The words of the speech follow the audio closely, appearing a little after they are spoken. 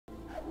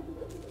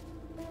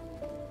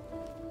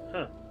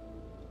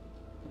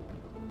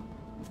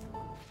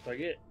I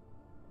get...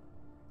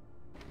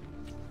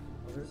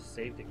 Oh, there's a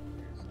save thing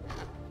here.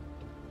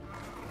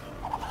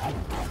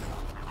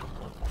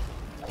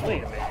 So.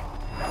 Wait a minute.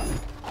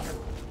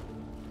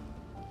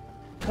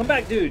 Come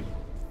back, dude.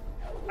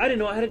 I didn't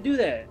know I had to do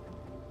that.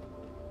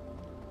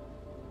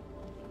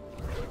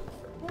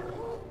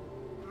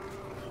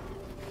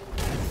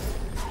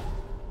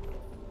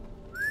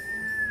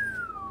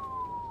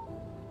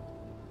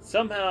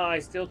 Somehow I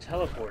still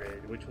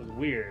teleported, which was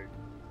weird.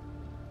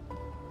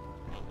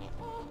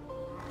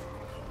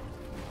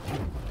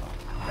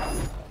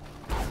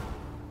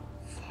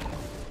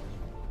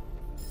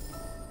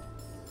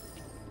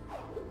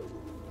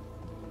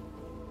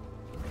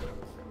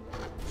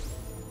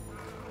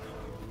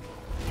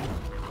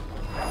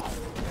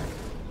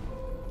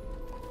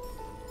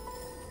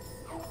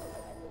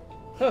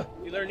 Huh,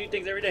 you learn new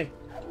things every day.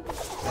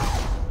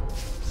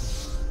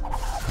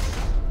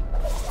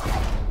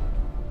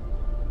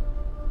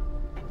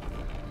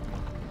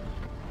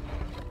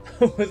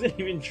 I wasn't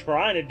even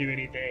trying to do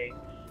anything.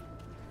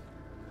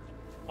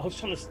 I was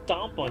trying to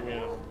stomp on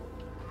him.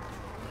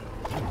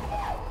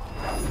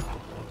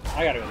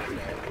 I gotta go this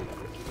way.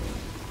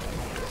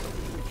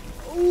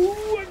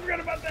 Ooh, I forgot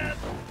about that.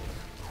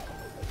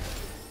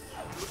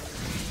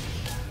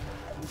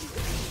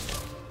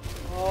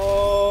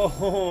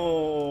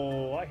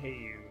 Oh, I hate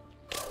you.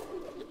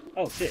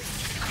 Oh, shit.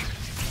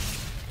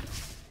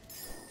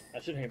 I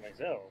should hate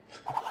myself.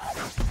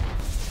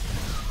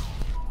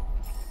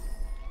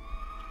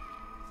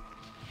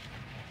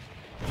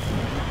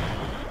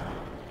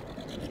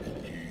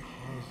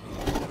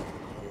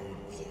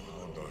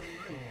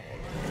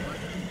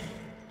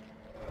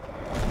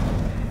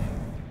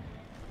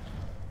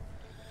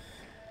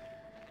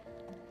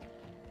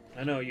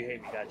 I know you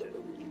hate me, gotcha.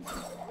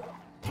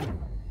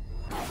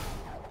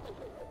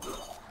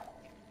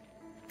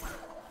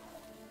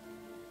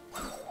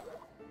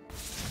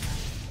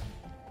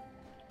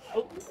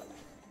 Oh,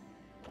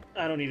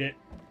 I don't need it.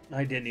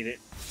 I did need it.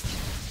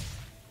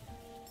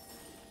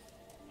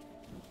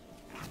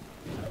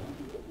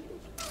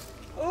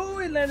 Oh,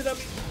 it landed on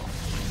me.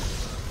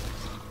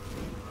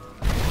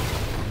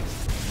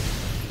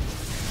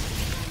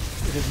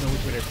 It doesn't know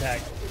which way to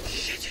attack.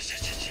 Shit.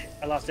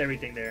 I lost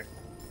everything there.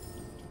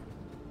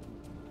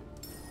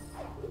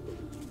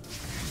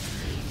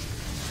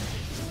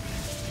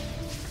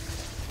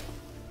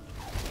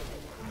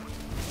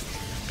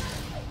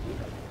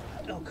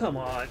 Oh, come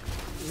on.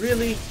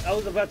 Really? I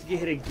was about to get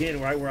hit again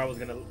right where I was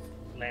gonna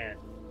land.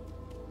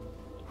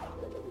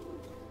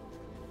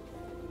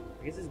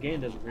 I guess this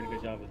game does a pretty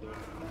good job of doing it.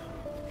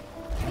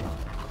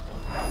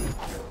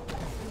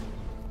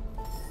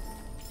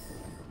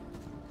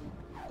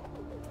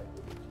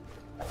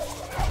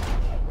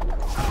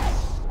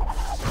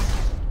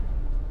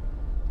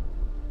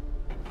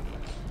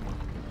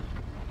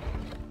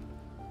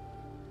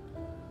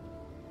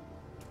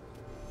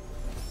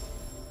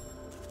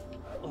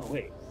 Oh,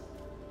 wait.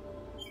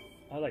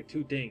 I like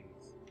two things.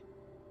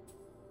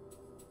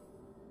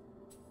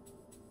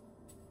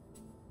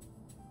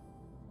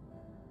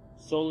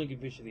 Soul Link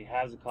efficiency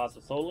halves the cost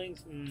of Soul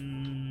Links.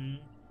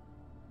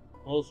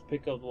 Most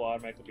pickups will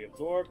automatically be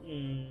absorbed.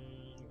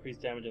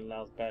 Increased damage and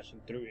allows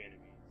bashing through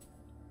enemies.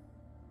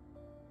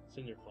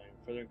 Cinder Flame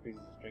further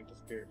increases the strength of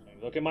Spirit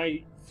Flames. Okay,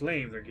 my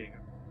flames are getting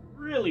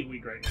really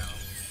weak right now.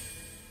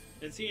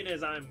 And seeing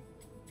as I'm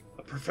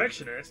a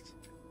perfectionist,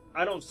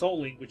 I don't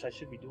Soul Link, which I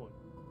should be doing.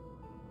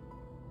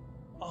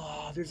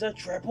 Oh, there's a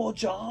triple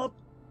jump?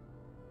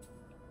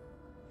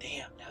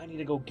 Damn, now I need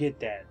to go get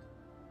that.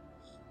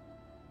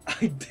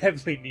 I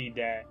definitely need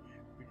that.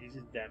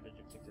 Reduces damage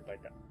inflicted by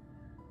that.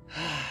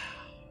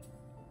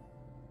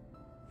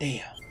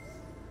 Damn.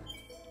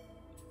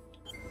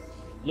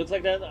 Looks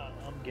like that.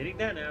 I'm getting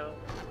that now.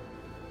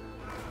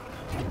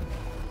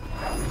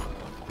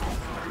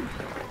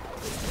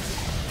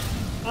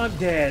 I'm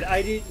dead.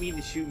 I didn't mean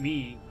to shoot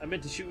me. I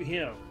meant to shoot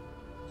him.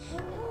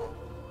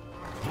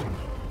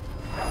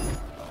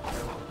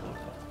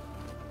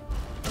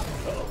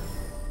 Uh-oh.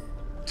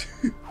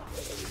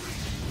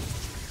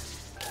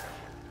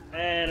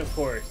 And of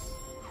course,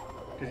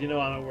 because you know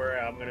I know where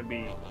I'm gonna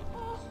be.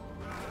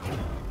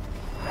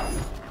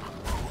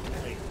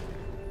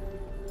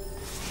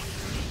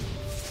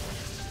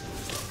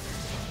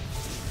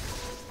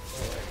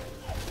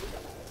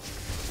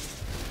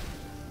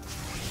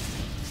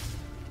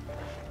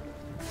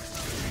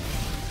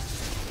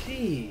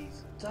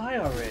 Jeez, die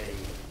already.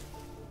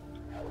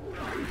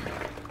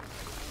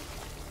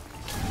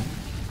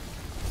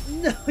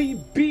 No, you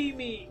beat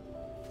me.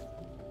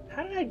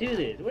 How did I do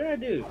this? What did I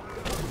do?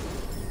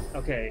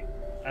 Okay,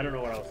 I don't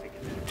know what I was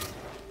thinking.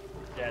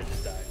 Yeah, I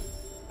just died.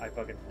 I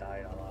fucking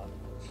died a lot.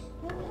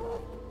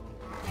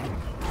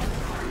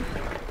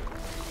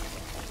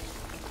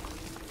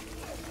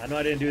 I know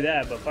I didn't do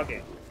that, but fuck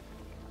it.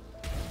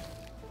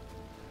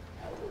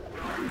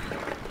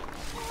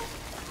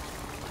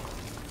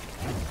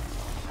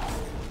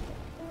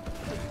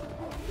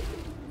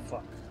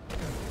 Fuck.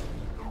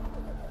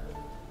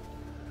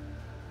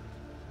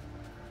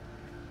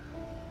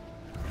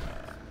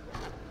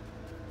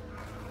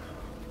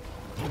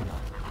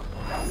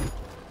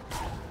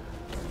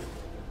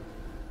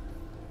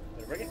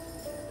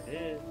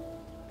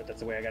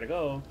 the way I gotta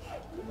go.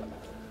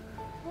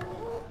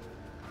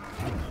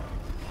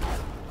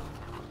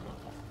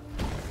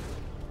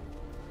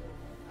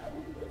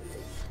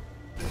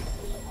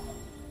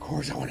 Of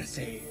course I want to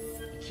save.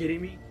 You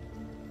kidding me?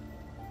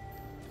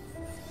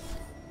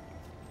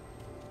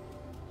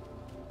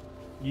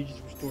 You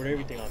just restored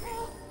everything on me.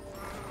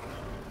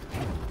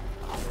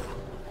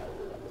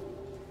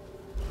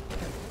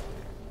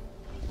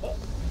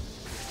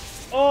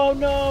 Oh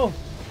no!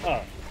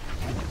 Oh.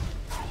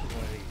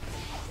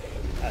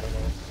 I don't know.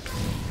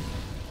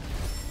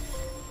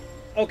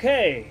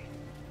 Okay.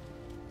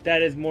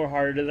 That is more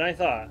harder than I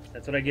thought.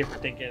 That's what I get for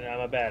thinking I'm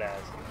a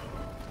badass.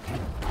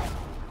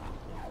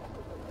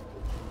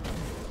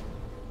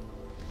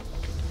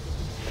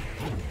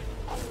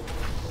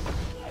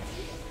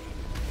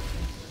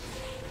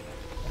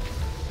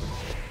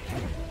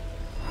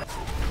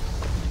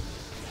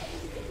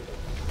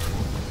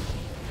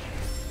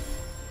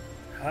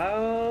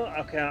 How?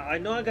 Okay, I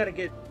know I gotta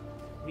get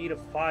me to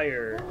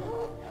fire.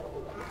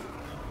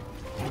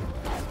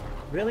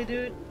 Really,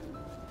 dude?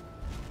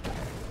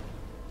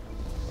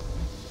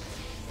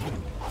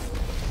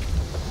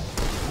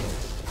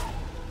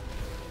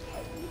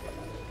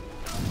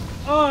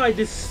 Oh, I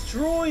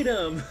destroyed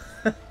him!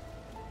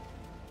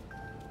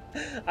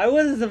 I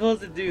wasn't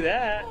supposed to do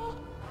that.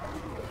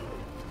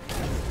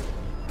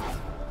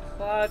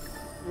 Fuck.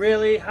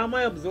 Really? How am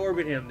I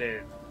absorbing him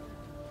then?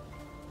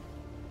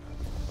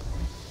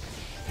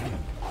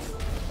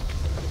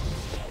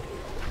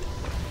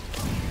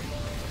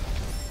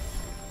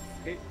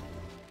 Okay.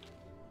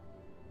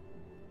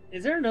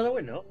 Is there another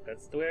way? No,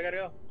 that's the way I gotta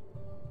go.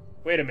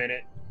 Wait a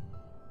minute.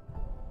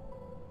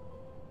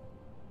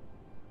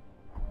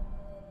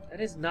 That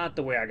is not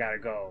the way I gotta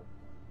go.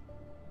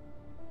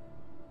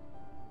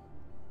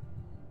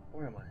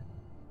 Where am I?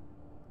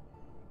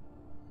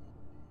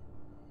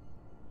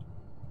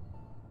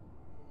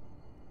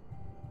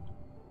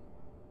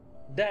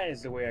 That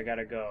is the way I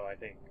gotta go, I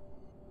think.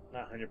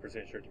 Not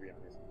 100% sure, to be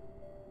honest.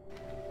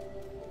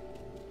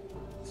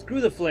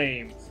 Screw the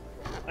flames.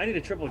 I need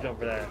a triple jump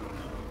for that.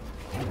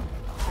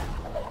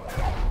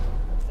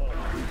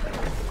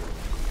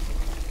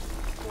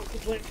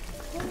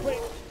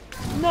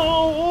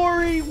 No,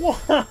 Ori,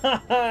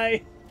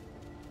 why?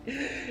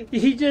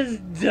 He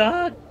just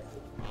ducked.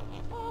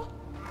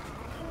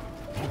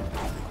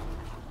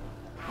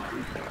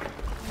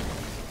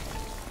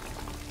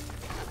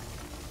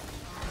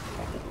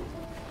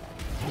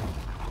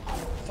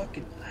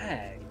 Fucking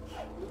lag.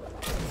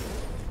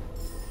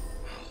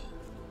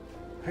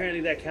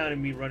 Apparently that counted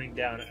me running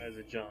down as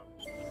a jump.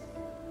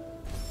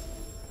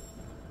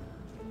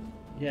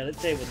 Yeah, let's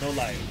say with no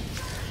life.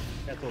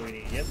 That's what we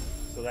need, yep.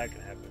 So that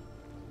can happen.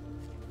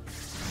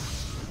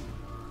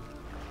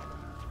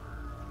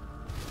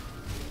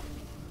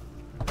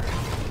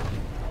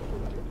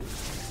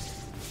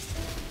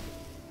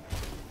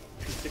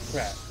 Piece of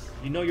crap.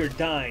 You know you're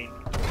dying.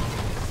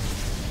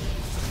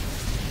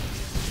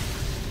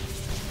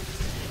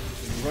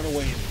 You run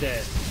away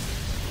instead.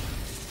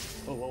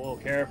 Whoa, whoa, whoa,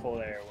 careful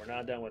there. We're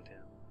not done with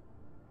him.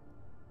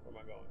 Where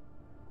am I going?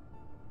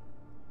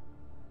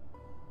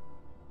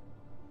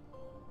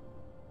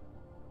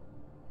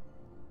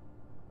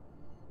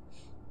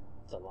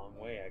 It's a long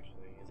way,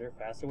 actually. Is there a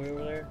faster way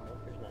over there? No,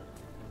 there's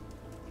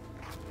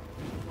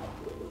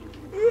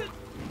not.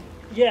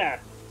 Yeah!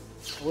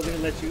 I wasn't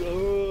gonna let you.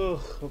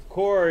 Oh, of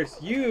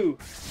course, you!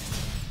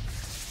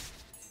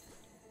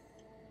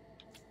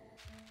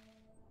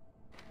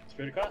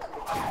 Straight across?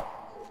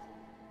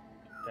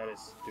 That is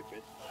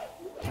stupid.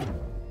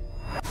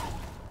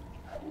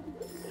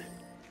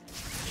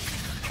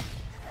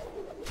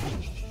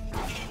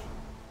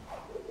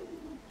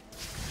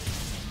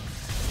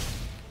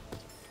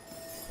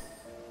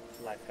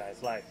 Life,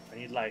 guys, life. I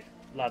need life.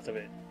 Lots of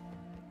it.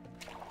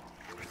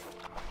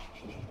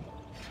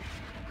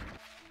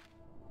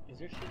 Is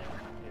there shit out?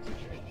 Yes, there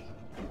is.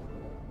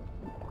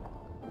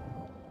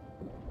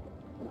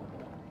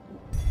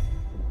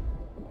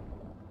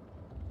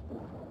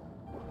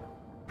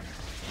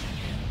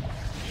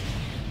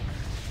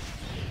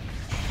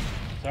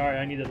 Sorry,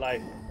 I need a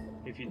life.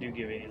 If you do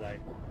give any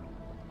life.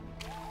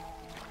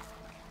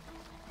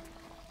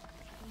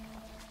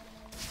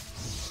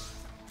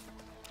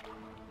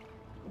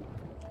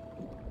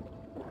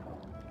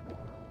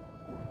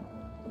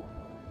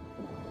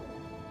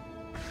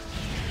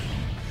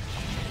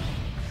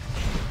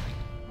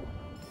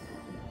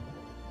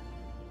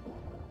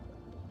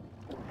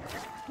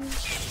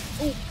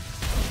 Oh!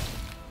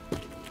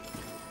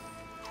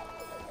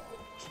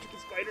 Stupid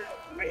spider!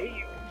 I hate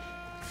you!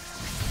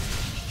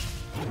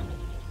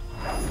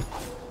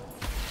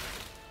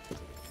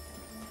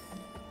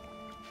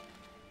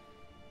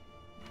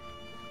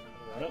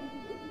 What up?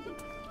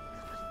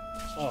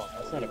 Oh,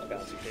 that's not a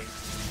bouncy thing.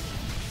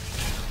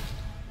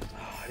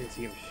 Oh, I didn't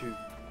see him shoot.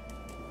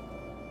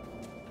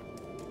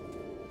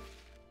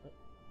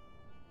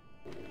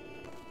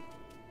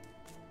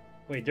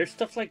 Wait, there's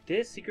stuff like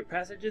this? Secret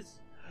passages?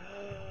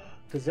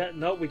 Does that...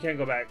 Nope, we can't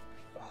go back.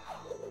 Oh,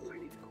 I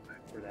need to go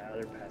back for that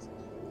other passage.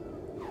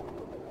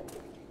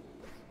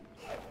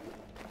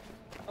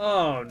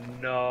 Oh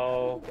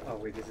no. Oh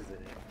wait, this isn't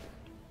it.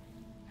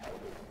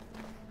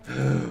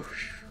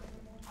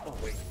 Oh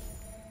wait.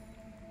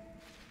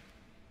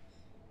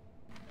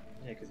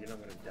 Yeah, because you're not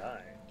gonna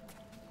die.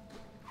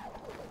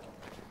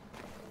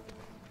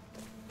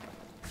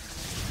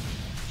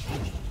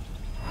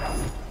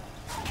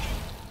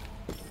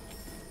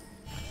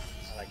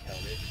 I like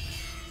held it.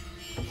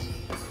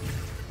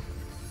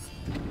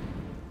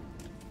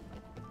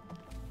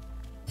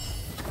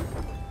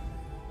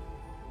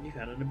 You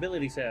found an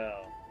ability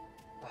cell.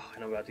 Oh,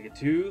 and I'm about to get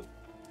 2.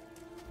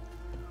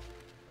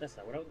 That's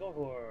not what I was going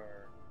for.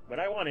 But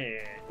I want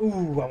it.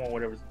 Ooh, I want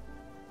whatever's.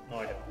 No,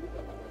 I don't.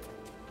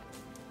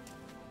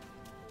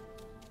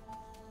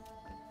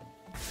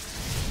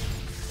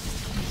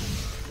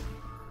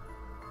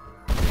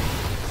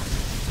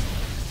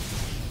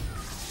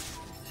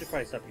 I should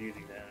probably stop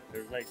using that.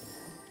 There's like.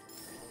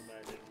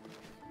 Magic.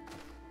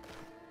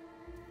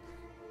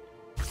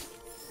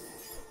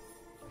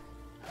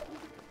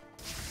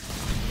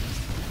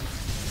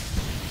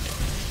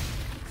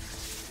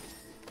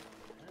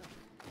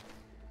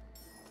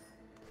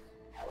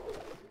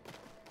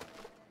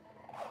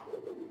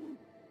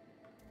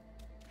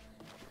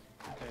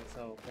 Okay,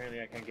 so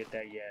apparently I can't get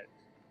that yet.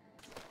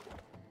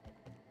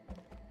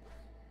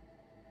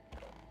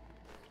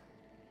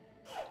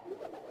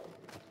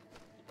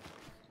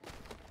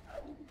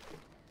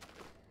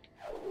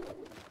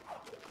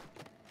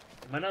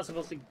 Am I not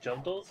supposed to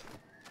jump those?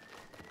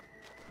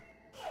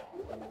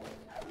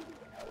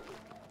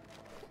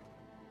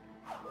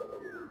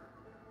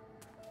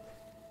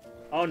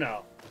 Oh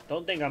no.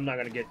 Don't think I'm not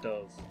gonna get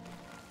those.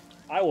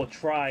 I will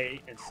try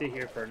and sit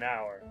here for an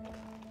hour.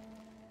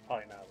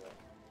 Probably not, but...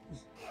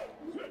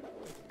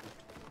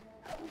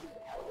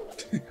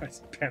 I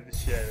spammed the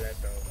shit out of that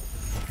though.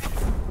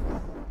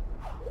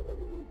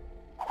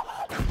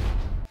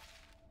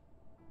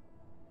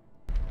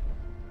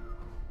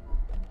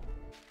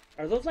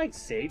 Are those like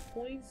save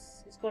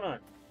points? What's going on?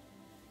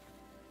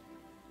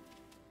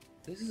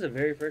 This is the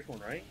very first one,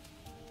 right?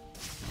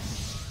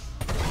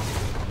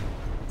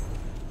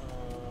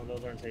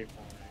 Those aren't save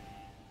points.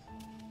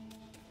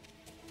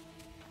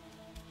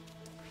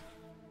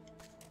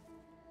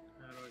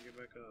 How do I get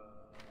back up?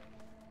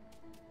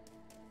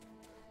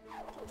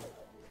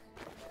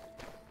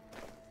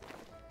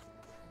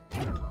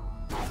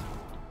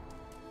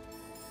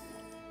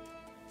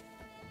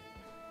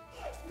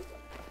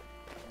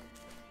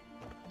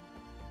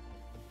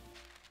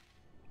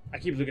 I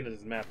keep looking at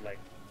this map like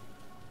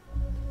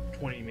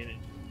 20 million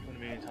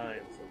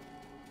times.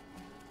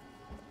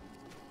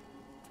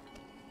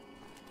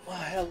 Oh,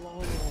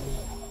 hello.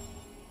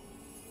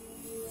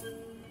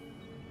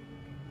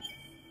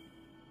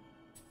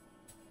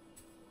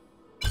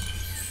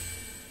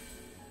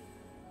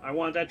 I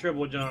want that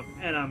triple jump,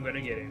 and I'm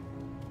gonna get it.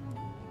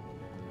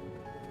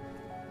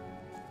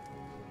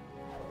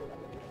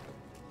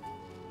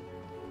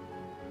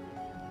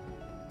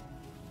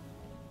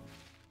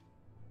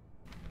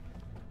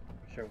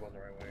 Sure, I'm going the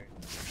right way.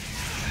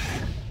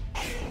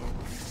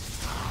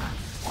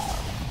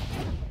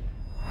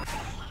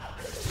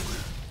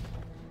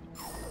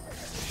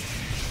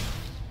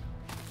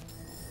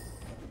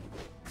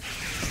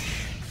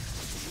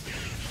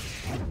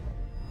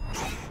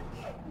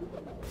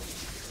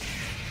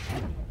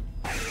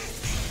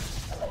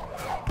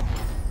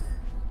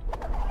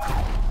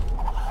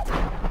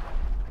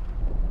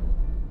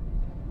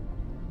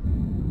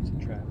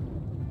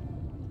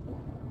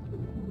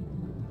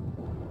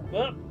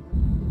 Well,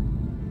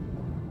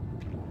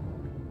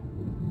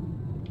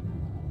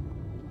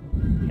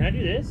 can I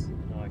do this?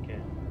 No, I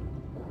can't.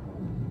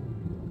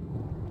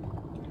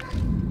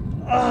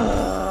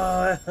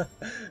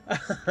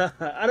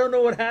 I don't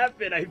know what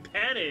happened. I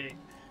panicked.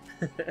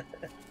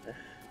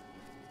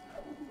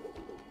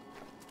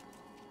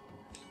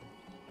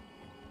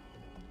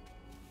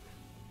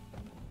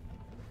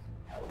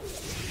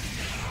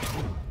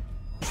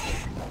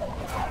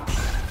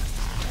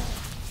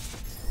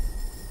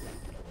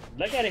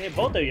 I gotta hit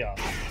both of y'all.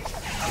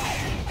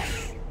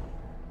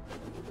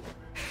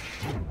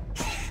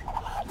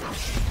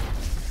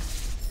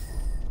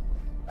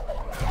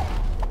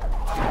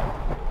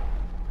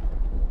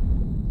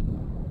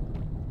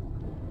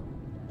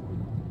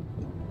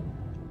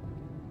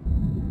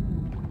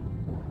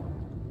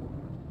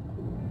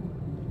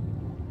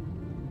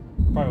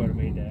 Probably would have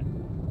made that.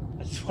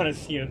 I just want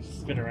to see him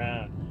spin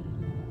around.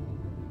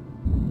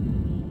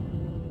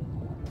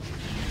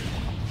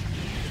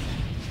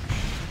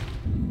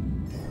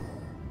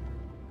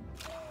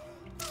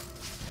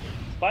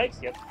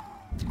 Spikes? Yep.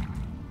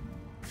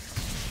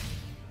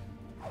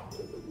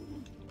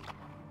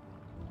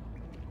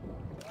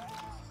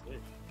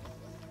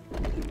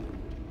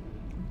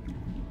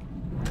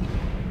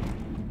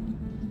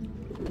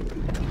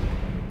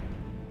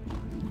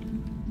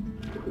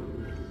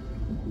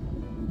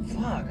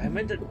 Fuck, I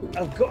meant to...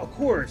 of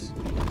course!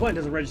 Point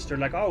doesn't register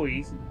like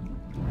always.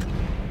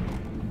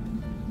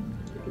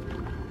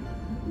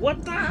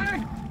 What the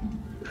heck?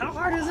 How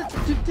hard is it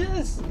to do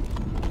this?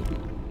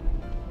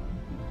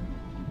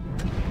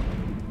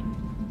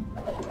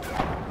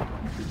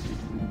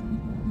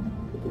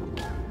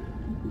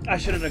 I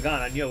shouldn't have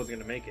gone. I knew I was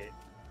gonna make it.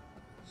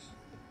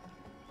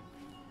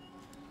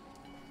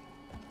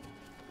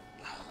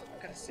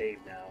 I gotta save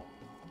now.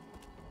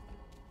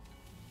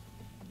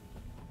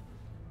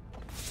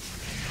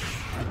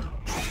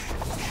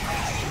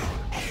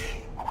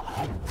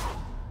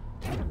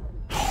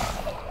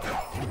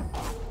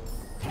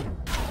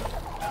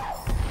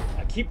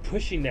 I keep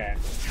pushing that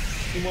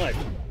too much.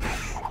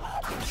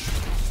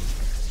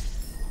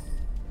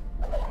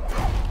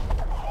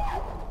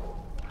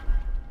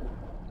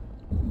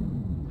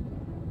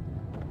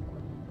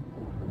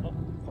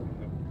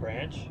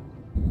 Branch.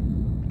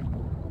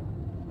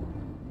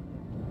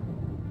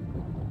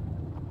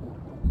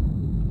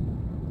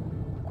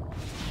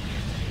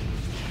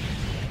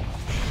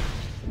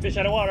 Fish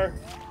out of water.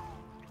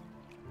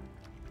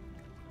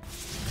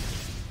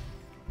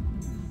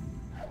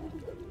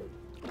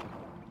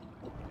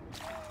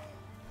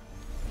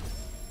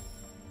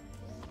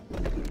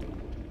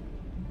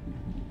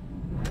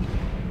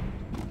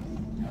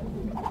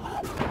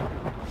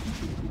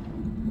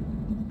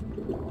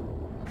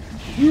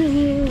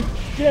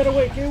 Get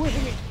away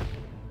from me!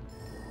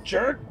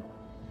 Jerk!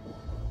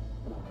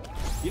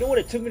 You know what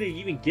it took me to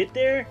even get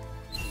there?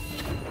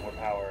 More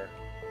power.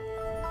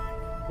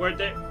 Worth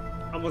it.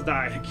 Almost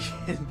died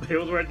again, but it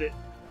was worth it.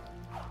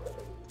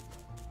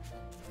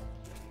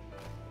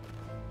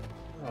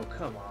 Oh,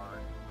 come on.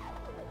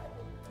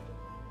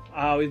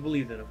 I always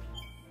believed in him.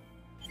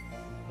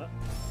 What?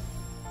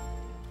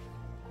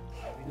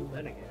 How do we do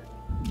that again?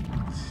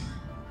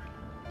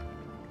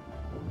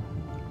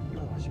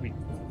 Oh, I should be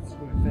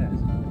swimming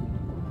fast.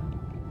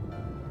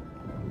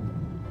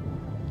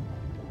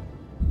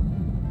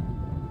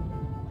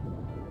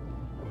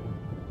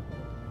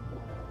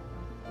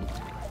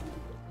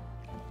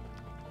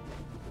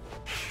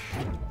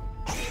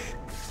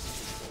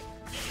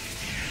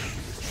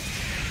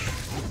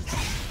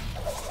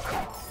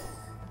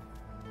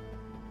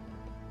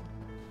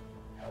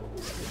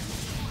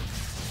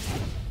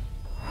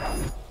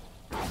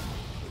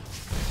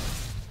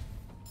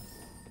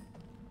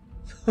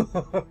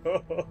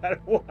 I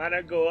don't want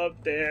to go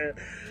up there.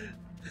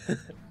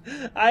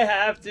 I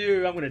have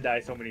to. I'm going to die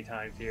so many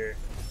times here.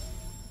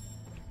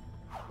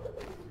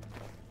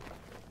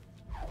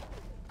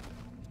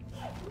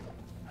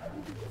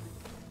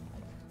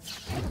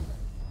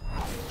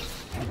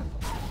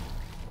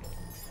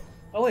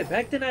 Oh wait,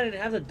 back then I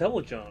didn't have the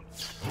double jump.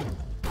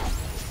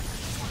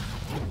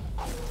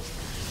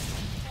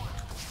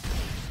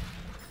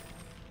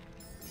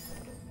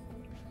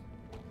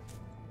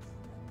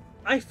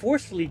 I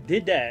forcefully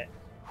did that,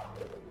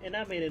 and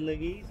I made it look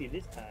easy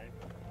this time.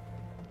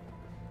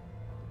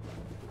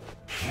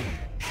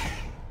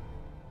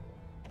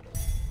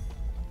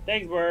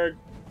 Thanks, bird.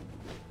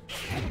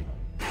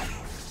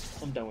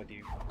 I'm done with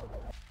you.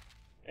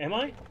 Am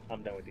I?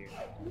 I'm done with you.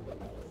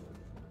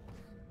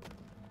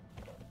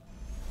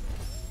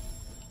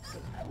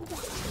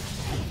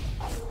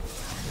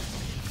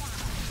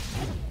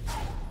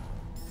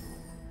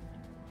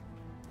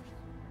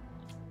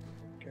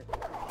 Careful.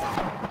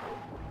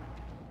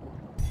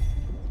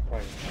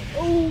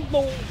 Oh,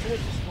 no! So much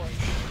destroyed.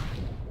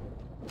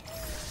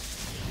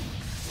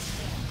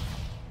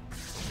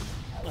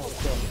 Oh, it's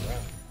still on the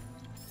ground.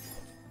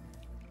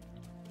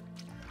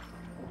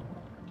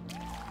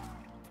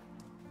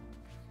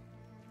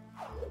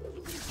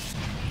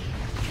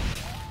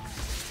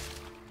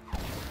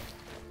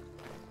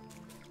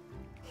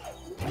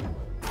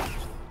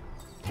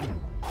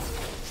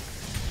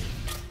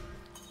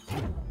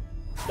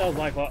 That was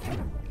my fault.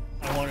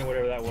 I wanted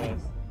whatever that was.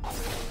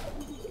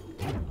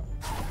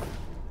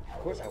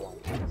 Of course I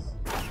want this.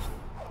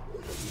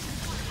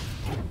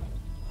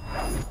 I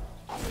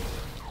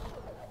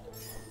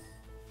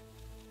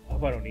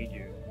hope I don't need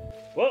you.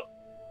 Well,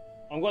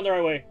 I'm going the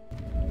right way.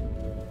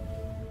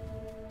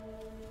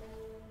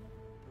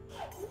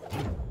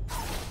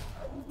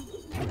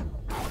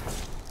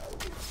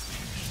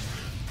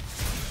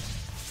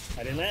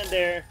 I didn't land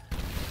there.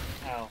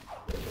 Ow.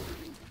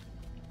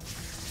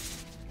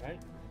 Right?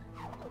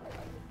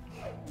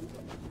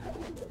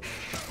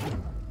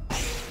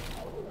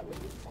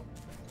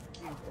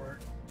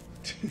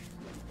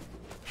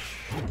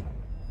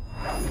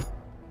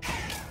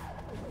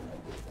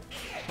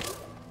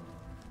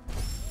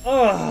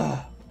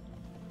 Oh,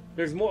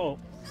 there's more.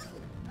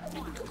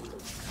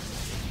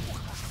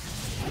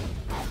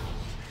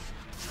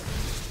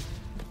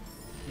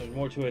 There's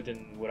more to it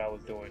than what I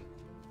was doing.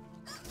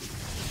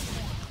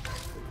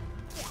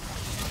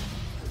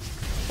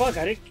 Fuck!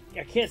 I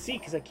can't see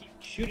because I keep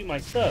shooting my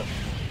stuff.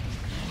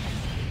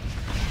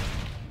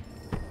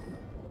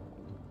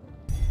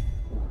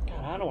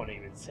 God, I don't want to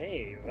even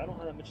save. I don't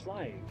have that much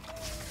life.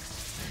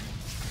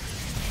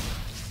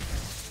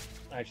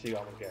 Actually, I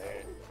almost got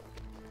hit.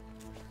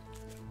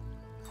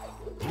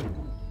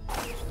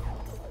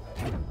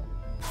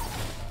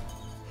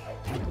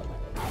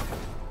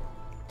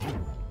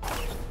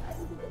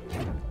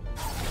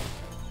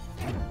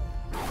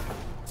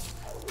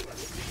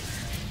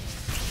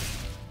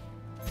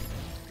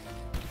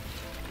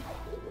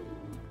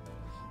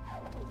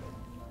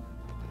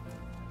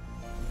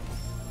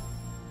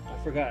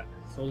 forgot.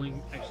 Souling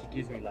actually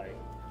gives me life.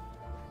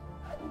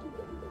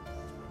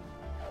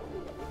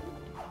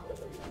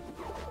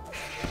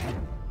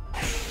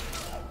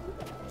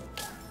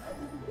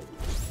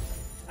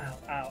 Ow,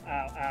 ow,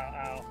 ow, ow,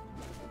 ow.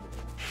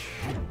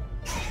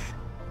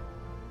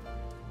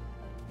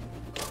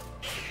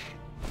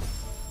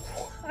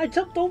 I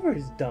jumped over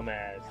his dumb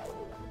ass.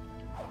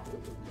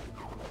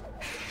 Oh,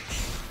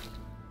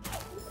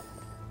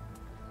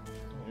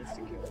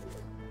 insta-kill.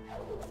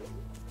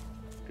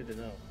 Good to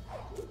know.